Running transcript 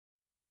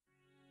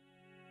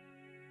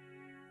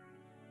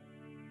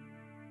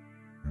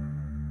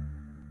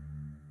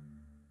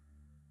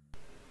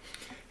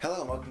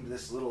Hello and welcome to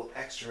this little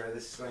extra.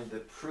 This is going to be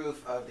the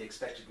proof of the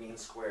expected mean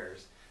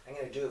squares. I'm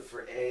going to do it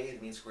for A,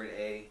 the mean squared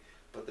A,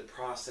 but the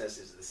process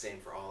is the same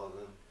for all of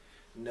them.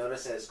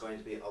 Notice that it's going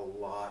to be a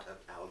lot of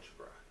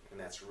algebra, and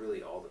that's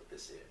really all that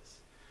this is.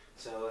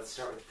 So let's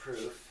start with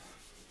proof.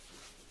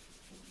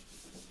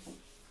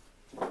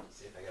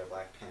 See if I got a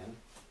black pen.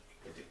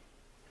 I do.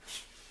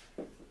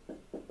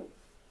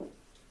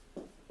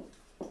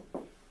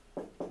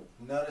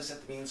 Notice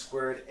that the mean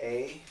squared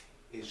A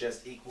is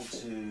just equal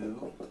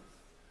to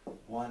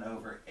 1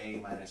 over a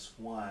minus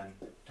 1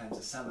 times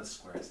the sum of the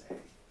squares a.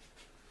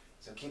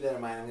 So keep that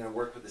in mind. I'm going to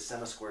work with the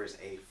sum of squares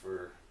a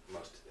for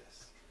most of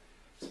this.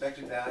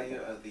 Expected value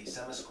of the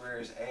sum of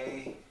squares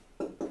a.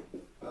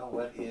 Well,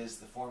 what is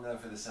the formula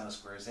for the sum of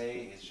squares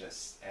a? It's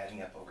just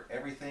adding up over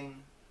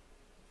everything.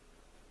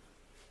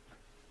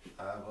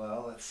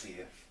 Well, let's see.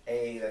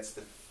 A, that's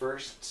the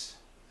first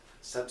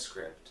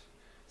subscript.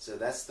 So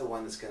that's the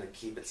one that's going to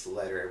keep its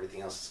letter.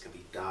 Everything else is going to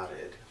be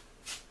dotted.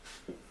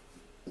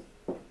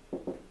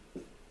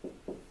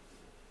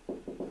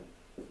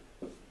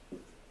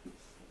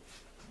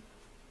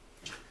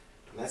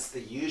 That's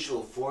the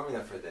usual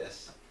formula for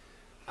this.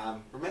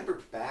 Remember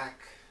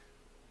back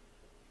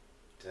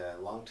a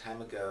long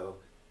time ago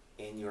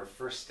in your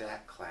first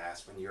stat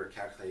class when you were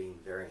calculating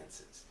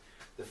variances.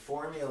 The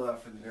formula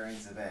for the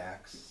variance of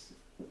x,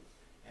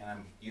 and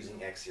I'm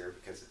using x here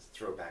because it's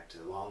throwback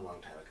to a long,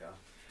 long time ago.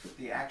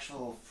 The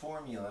actual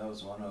formula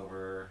was 1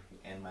 over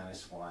n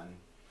minus 1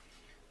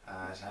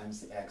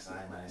 times the xi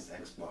minus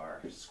x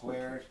bar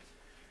squared.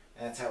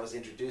 And that's how it was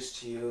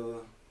introduced to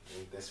you.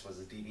 This was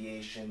a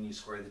deviation. You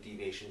squared the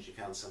deviations. You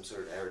found some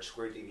sort of average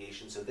squared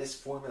deviation. So this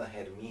formula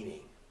had a meaning.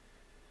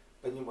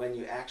 But when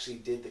you actually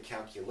did the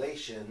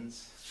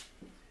calculations,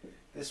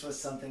 this was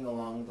something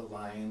along the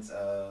lines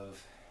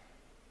of,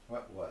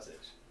 what was it?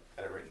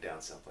 I had it written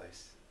down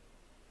someplace.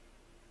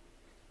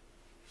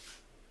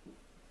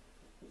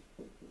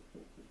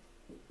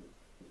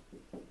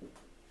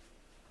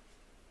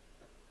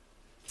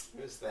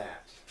 What is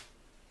that?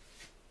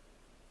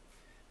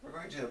 We're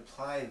going to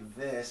apply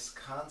this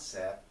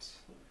concept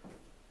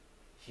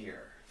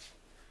here.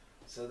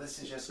 So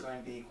this is just going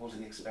to be equal to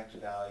the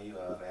expected value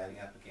of adding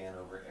up again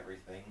over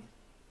everything.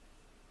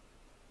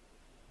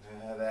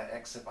 That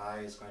x of I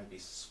is going to be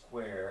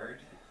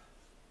squared.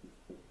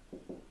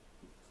 That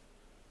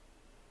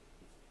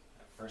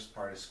first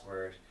part is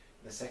squared.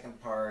 The second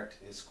part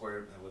is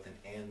squared with an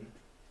n.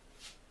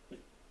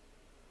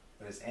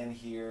 What is n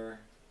here?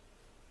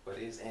 What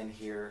is n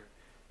here?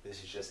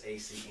 This is just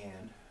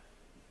ACN.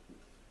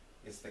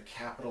 It's the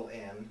capital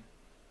N.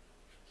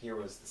 Here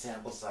was the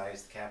sample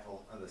size. The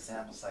capital of the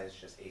sample size is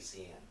just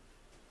ACN.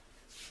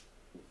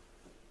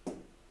 And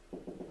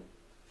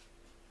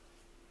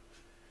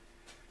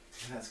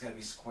that's got to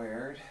be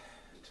squared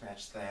to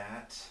match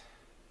that.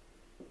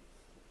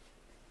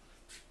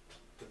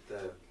 Put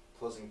the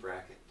closing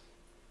bracket,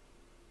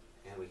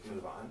 and we can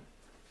move on.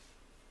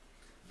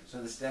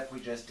 So the step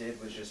we just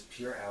did was just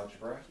pure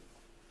algebra.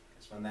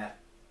 Because when that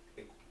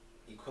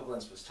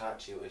equivalence was taught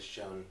to you, it was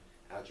shown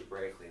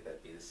algebraically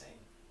that'd be the same.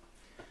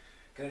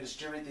 Going to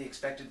distribute the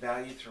expected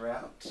value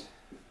throughout.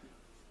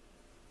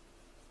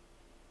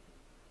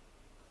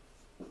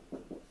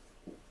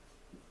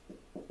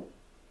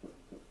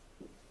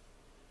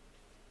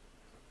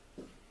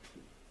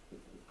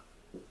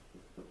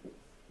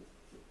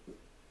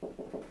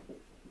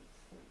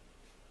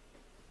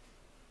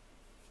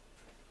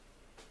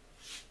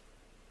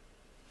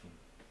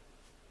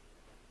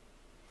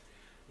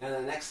 Now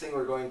the next thing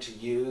we're going to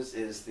use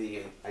is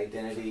the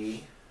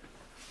identity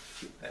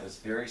that was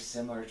very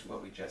similar to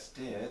what we just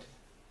did.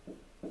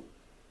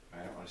 I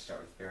don't want to start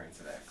with variance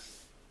of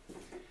x.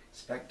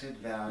 Expected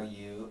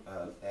value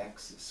of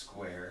x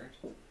squared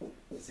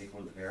is equal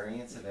to the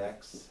variance of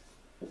x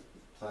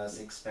plus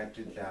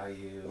expected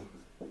value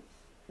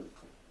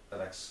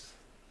of x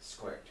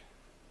squared.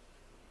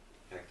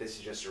 In fact, this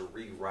is just a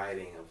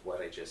rewriting of what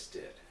I just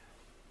did.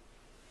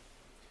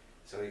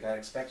 So we got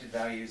expected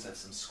values of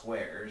some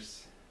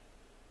squares.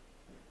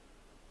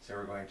 So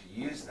we're going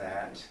to use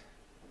that,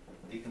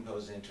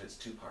 decompose it into its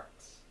two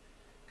parts.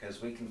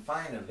 Because we can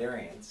find a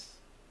variance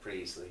pretty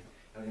easily,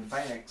 and we can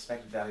find an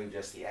expected value of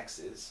just the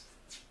x's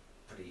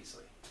pretty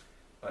easily.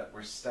 But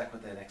we're stuck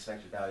with an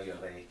expected value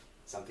of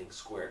something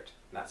squared,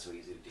 not so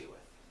easy to deal with.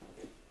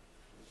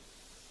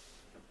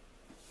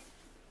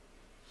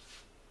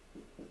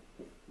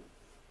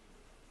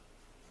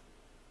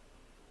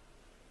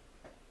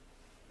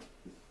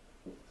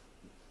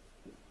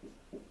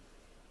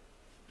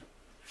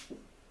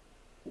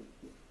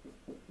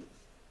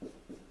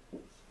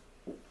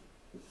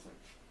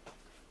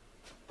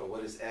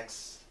 What is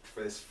x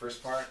for this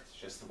first part? It's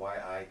just the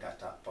yi dot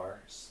dot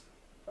bars.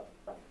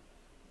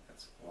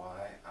 That's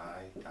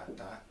yi dot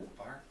dot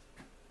bar.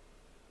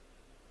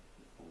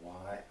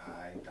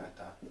 Yi dot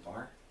dot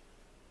bar.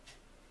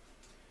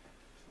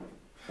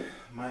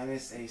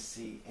 Minus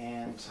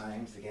ACN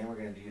times, again we're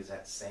going to use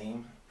that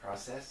same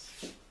process.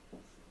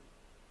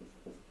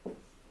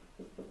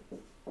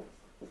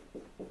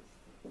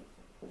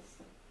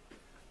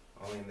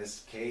 only in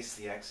this case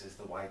the x is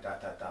the y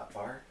dot dot dot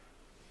bar.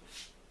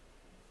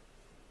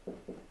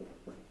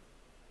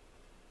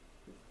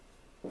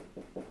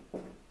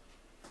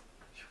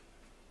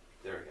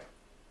 There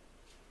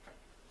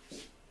we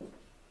go.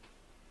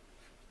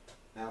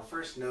 Now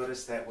first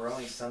notice that we're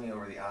only summing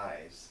over the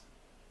i's.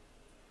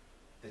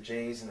 The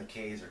j's and the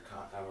k's are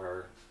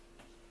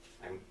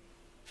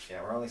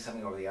we're only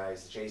summing over the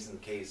i's. The j's and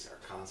the k's are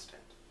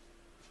constant.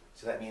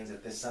 So that means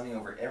that this summing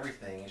over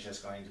everything is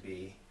just going to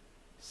be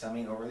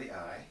summing over the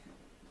I,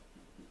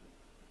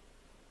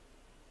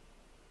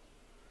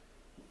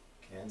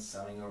 again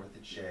summing over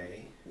the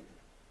j,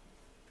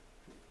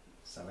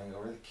 summing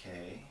over the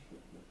k,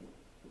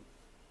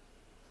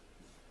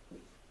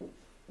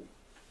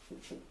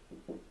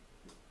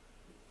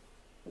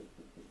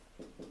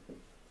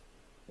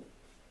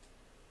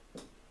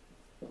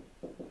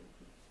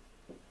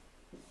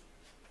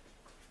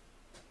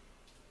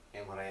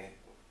 and what I'm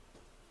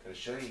going to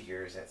show you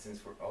here is that since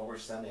all we're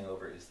summing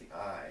over is the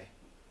I,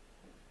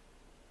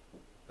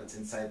 what's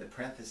inside the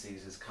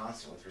parentheses is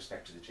constant with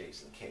respect to the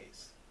j's and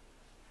k's.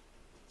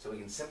 So we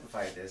can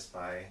simplify this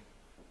by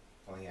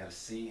pulling out a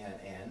c and an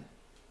n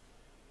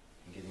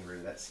and getting rid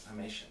of that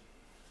summation.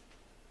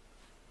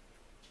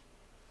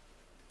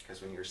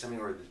 Because when you're summing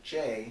over the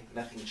j,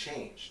 nothing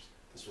changed.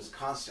 This was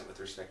constant with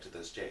respect to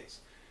those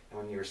j's. And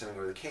when you're summing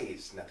over the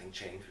k's, nothing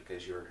changed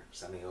because you're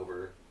summing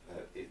over,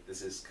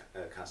 this is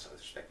constant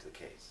with respect to the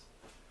k's.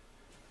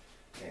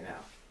 Okay, now,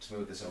 let's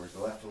move this over to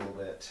the left a little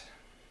bit.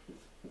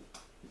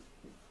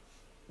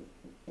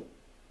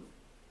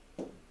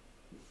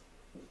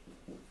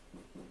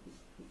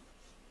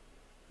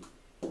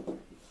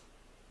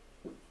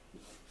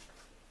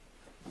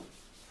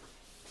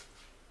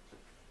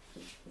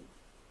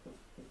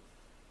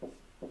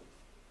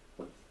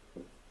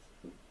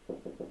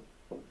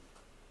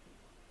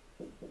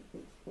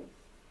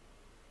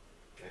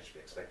 That should be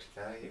expected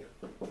value.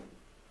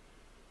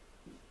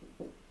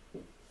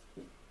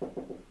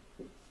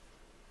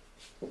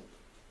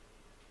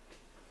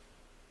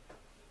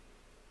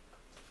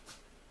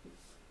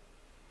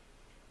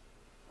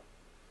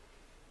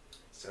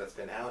 So it's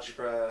been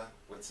algebra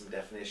with some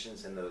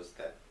definitions and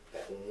that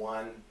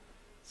one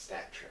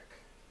stat trick.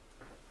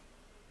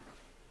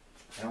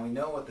 And we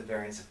know what the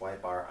variance of y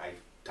bar I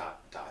dot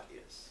dot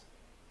is.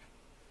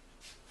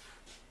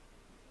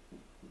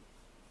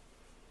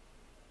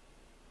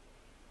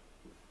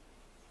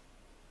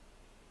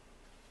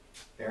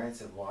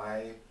 Variance of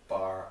y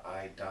bar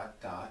I dot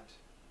dot,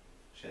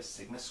 just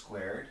sigma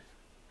squared,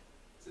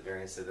 it's the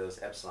variance of those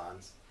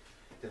epsilons,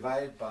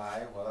 divided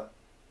by, well,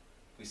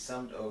 we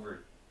summed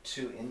over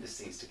two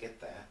indices to get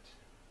that.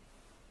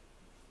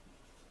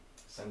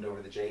 Summed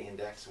over the j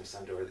index, and we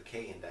summed over the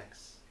k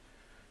index.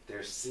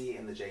 There's c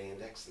in the j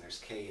index, and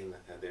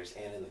there's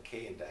n in the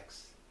k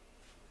index.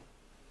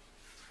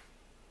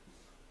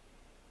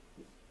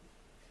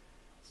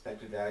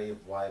 Expected value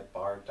of y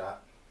bar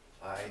dot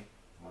I,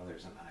 well,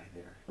 there's an I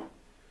there.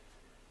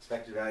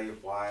 Expected value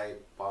of y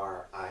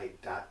bar I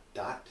dot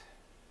dot,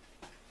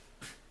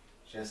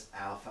 just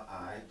alpha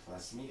I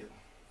plus mu.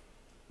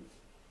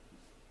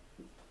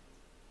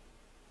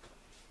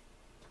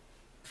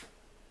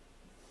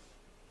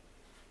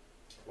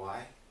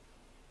 Why?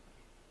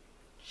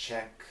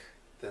 Check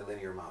the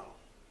linear model.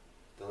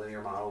 The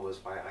linear model was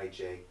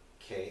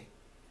yijk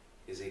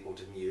is equal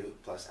to mu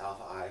plus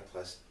alpha I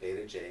plus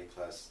beta j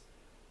plus,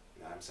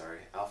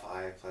 alpha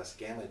I plus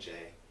gamma j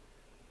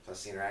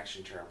plus the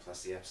interaction term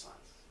plus the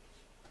epsilons.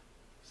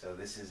 So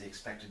this is the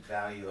expected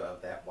value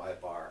of that y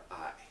bar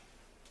I.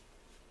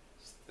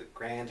 It's the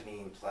grand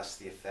mean plus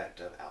the effect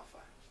of alpha.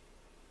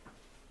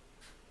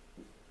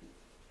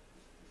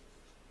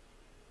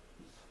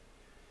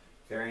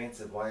 Variance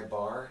of y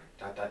bar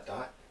dot dot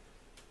dot,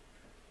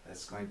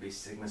 that's going to be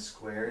sigma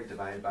squared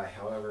divided by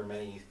however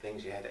many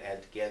things you had to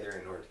add together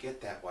in order to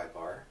get that y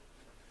bar.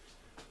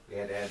 We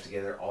had to add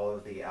together all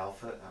of the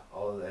alpha,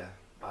 all of the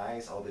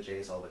i's, all the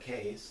j's, all the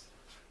k's.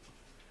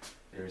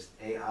 There's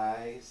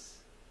ai's,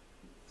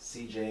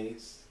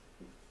 cj's,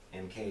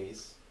 and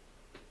k's.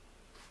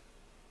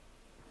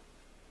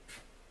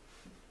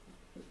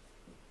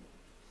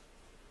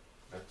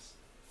 Oops.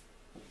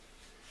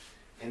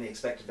 And the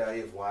expected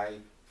value of y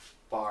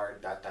bar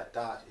dot dot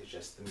dot is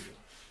just the mu.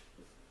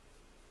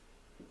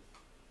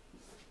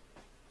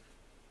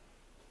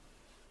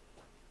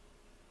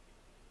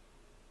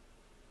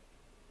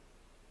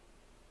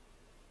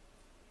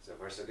 So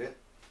far so good?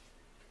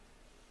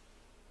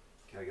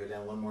 Can I go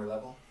down one more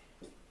level?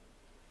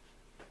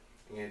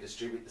 I'm going to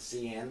distribute the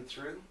Cn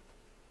through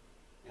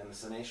and the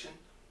summation.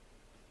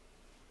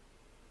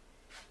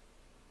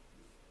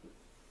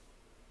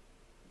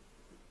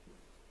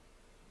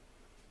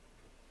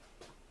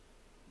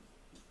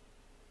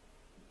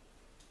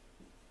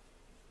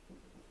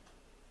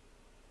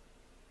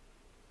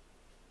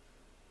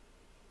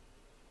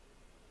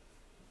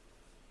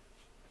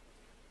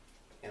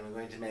 And we're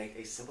going to make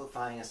a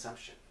simplifying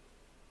assumption.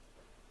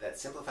 That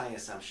simplifying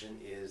assumption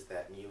is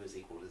that mu is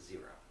equal to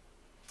 0.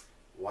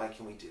 Why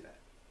can we do that?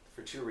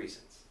 For two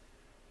reasons.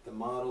 The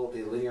model,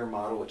 the linear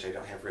model, which I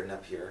don't have written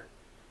up here,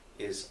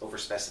 is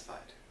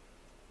overspecified.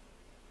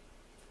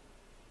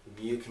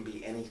 Mu can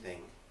be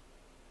anything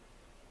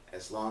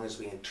as long as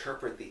we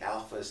interpret the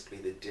alphas to be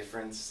the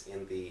difference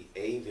in the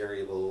A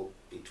variable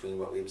between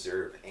what we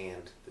observe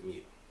and the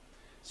mu.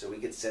 So we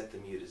could set the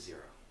mu to 0,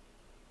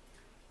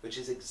 which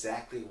is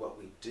exactly what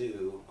we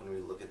do when we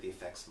look at the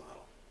effects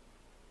model.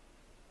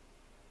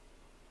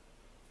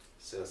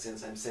 So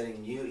since I'm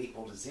setting mu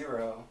equal to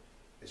 0,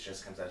 this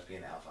just comes out to be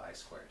an alpha I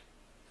squared.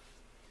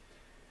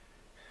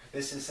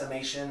 This is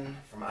summation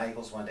from I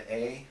equals 1 to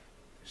A.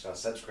 There's no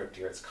subscript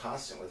here. It's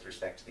constant with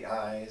respect to the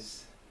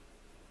i's.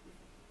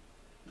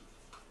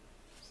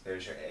 So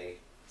there's your A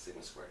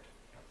sigma squared.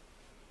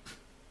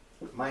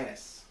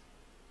 Minus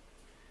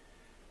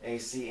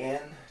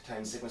ACN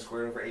times sigma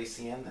squared over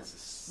ACN. That's a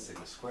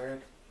sigma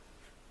squared.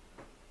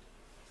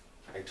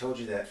 I told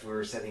you that if we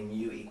were setting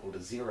mu equal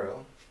to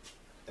 0,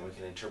 then we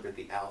can interpret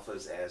the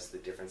alphas as the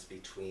difference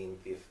between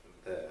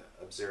the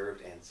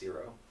observed and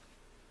 0.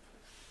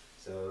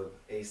 So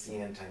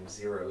ACN times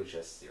 0 is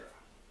just 0.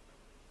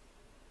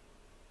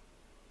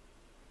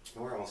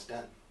 And we're almost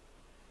done.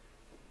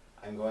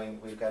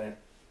 We've got an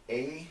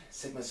A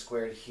sigma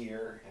squared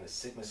here and a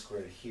sigma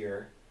squared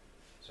here.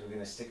 So we're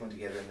going to stick them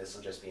together, and this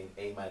will just be an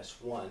A minus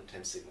 1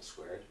 times sigma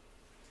squared.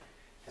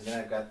 And then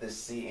I've got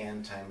this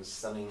Cn times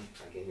summing,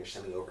 again, you're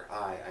summing over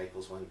I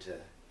equals 1 to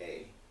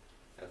A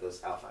of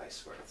those alpha I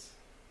squareds.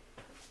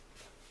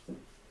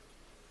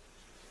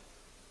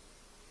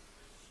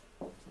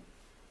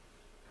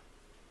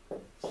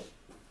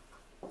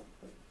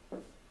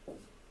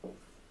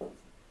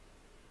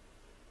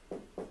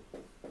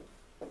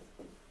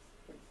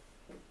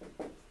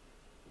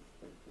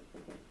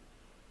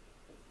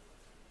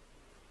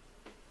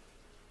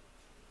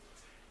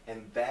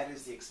 And that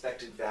is the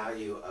expected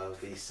value of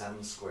the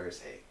sum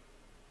squares A.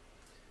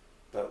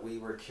 But we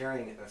were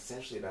caring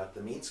essentially about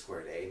the mean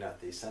squared A,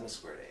 not the sum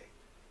squared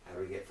A. How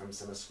do we get from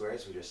sum of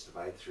squares? We just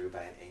divide through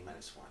by an A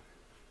minus 1.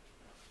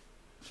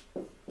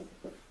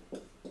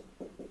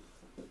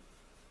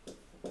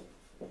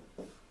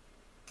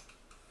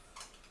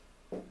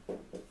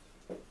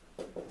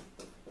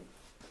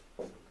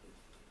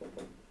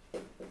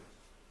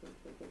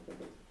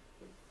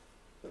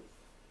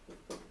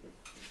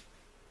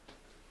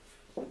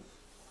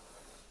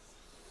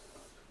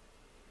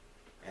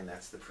 And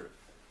that's the proof.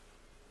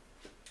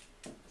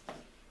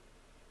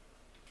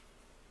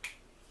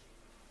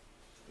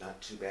 Not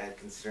too bad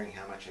considering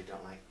how much I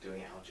don't like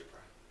doing algebra.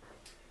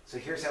 So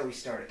here's how we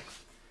started.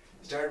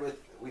 Started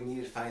with, we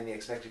needed to find the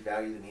expected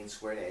value of the mean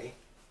squared A.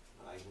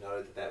 I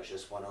noted that that was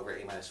just 1 over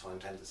A minus 1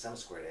 times the sum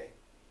squared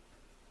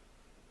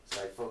A.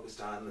 So I focused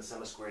on the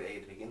sum squared A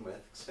to begin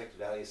with. Expected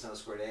value of sum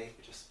squared A,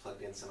 we just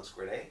plugged in sum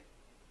squared A.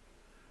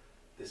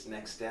 This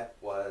next step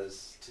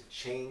was to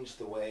change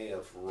the way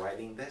of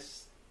writing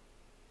this.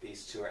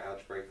 These two are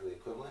algebraically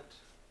equivalent.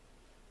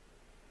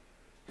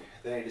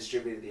 Then I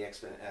distributed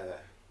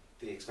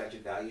the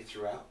expected value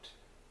throughout.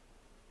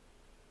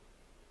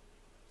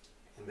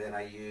 And then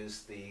I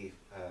used the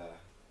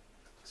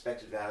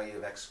expected value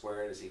of x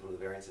squared is equal to the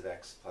variance of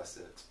x plus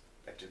the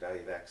expected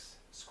value of x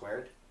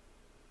squared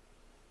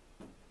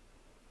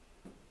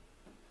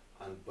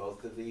on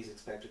both of these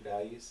expected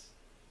values.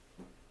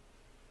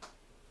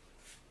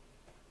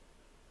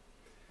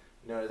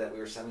 Noted that we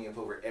were summing up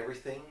over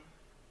everything,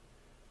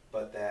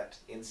 but that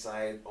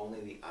inside only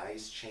the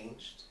i's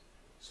changed.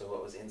 So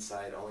what was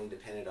inside only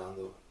depended on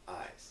the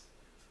i's,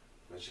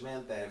 which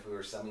meant that if we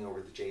were summing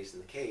over the j's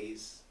and the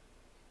k's,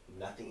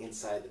 nothing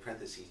inside the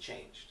parentheses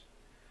changed.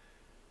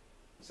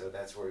 So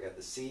that's where we got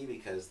the c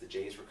because the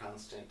j's were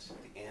constant,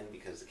 the n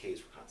because the k's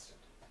were constant.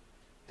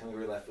 And we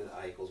were left with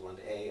I equals 1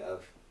 to A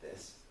of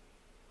this.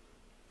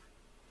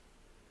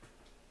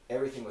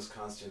 Everything was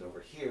constant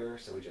over here,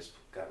 so we just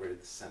got rid of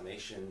the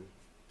summation,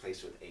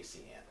 placed with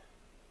ACN.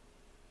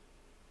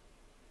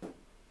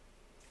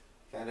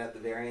 Found out the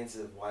variance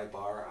of y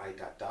bar I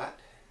dot dot.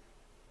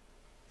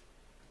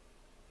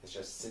 It's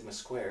just sigma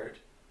squared,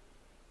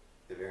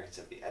 the variance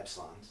of the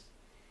epsilons,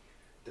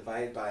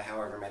 divided by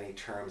however many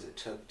terms it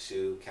took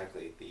to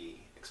calculate the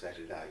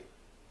expected value.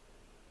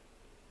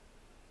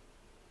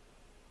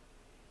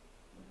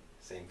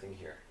 Same thing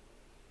here.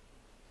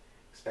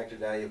 Expected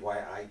value of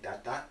yi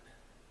dot dot.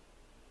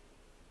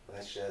 Well,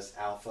 that's just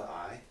alpha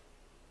I,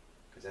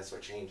 because that's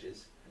what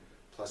changes,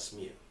 plus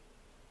mu.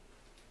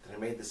 Then I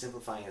made the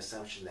simplifying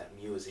assumption that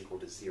mu is equal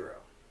to 0,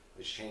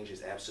 which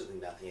changes absolutely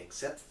nothing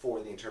except for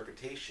the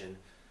interpretation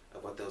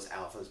of what those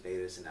alphas,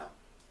 betas, and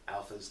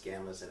alphas,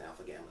 gammas, and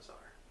alpha gammas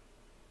are.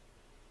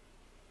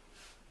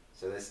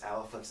 So this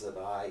alpha sub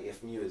I,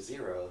 if mu is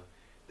 0,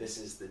 this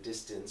is the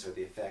distance or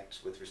the effect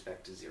with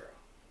respect to 0,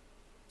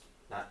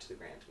 not to the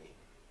grand mean.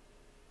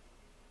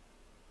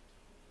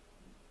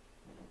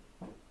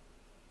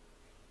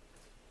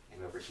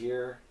 And over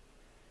here,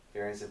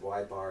 variance of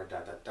y bar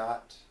dot dot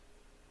dot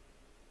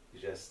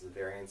is just the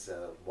variance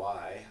of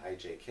y,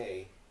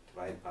 ijk,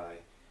 divided by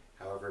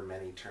however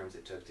many terms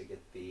it took to get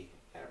the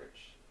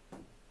average,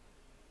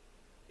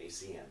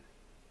 ACN,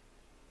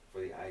 for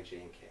the I,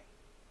 J, and K.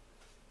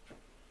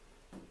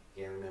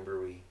 Again,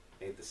 remember we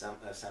made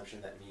the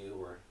assumption that mu,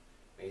 or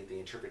made the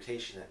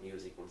interpretation that mu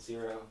is equal to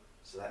 0,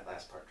 so that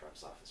last part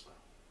drops off as well.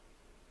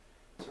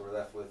 So we're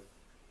left with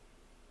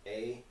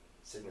a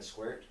sigma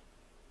squared,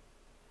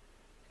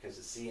 because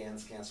the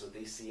cn's cancel with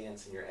these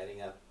cn's and you're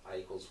adding up I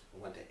equals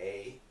 1 to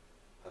a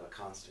of a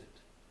constant.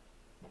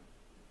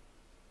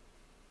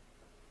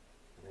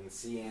 And then the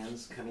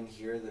cn's come in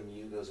here, the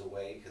mu goes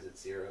away because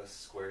it's 0,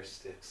 square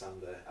sticks on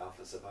the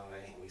alpha sub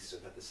I, and we still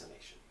have the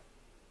summation.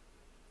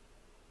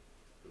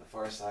 On the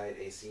far side,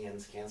 a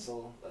cn's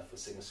cancel, left with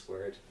sigma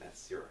squared, and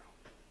that's 0.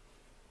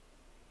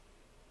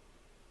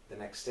 The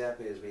next step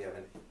is we have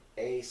an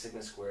a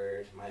sigma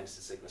squared minus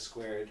the sigma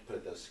squared.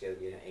 Put those together,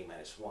 we get an a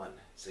minus 1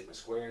 sigma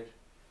squared.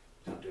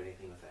 Don't do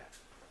anything with that.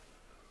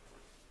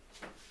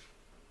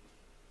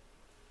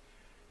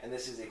 And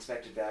this is the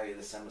expected value of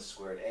the sum of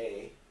squared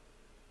a.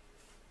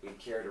 We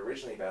cared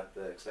originally about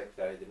the expected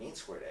value of the mean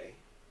squared a,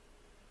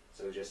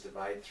 so we just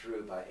divide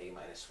through by a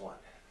minus 1.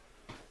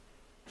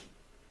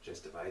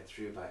 Just divide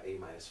through by a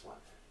minus 1.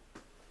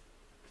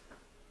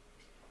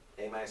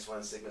 A minus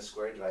 1 sigma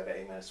squared divided by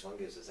a minus 1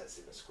 gives us that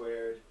sigma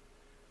squared.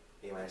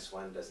 A minus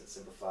 1 doesn't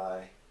simplify,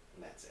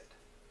 and that's it.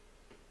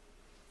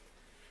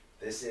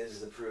 This is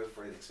the proof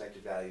for the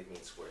expected value of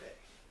mean squared a.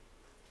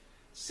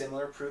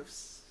 Similar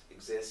proofs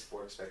exist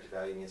for expected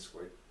value of mean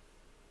squared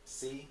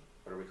c.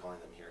 What are we calling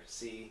them here?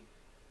 C,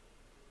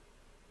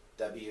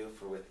 W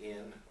for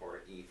within,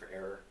 or E for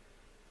error,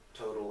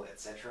 total,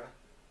 etc.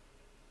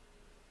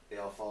 They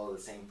all follow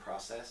the same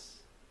process.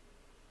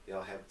 They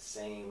all have the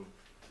same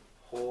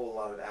whole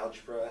lot of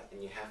algebra,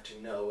 and you have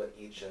to know what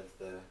each of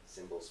the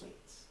symbols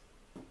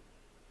means.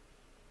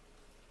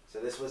 So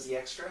this was the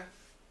extra.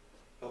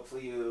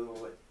 Hopefully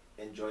you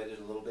enjoyed it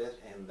a little bit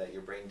and that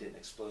your brain didn't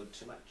explode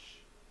too much.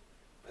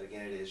 But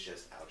again, it is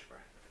just algebra.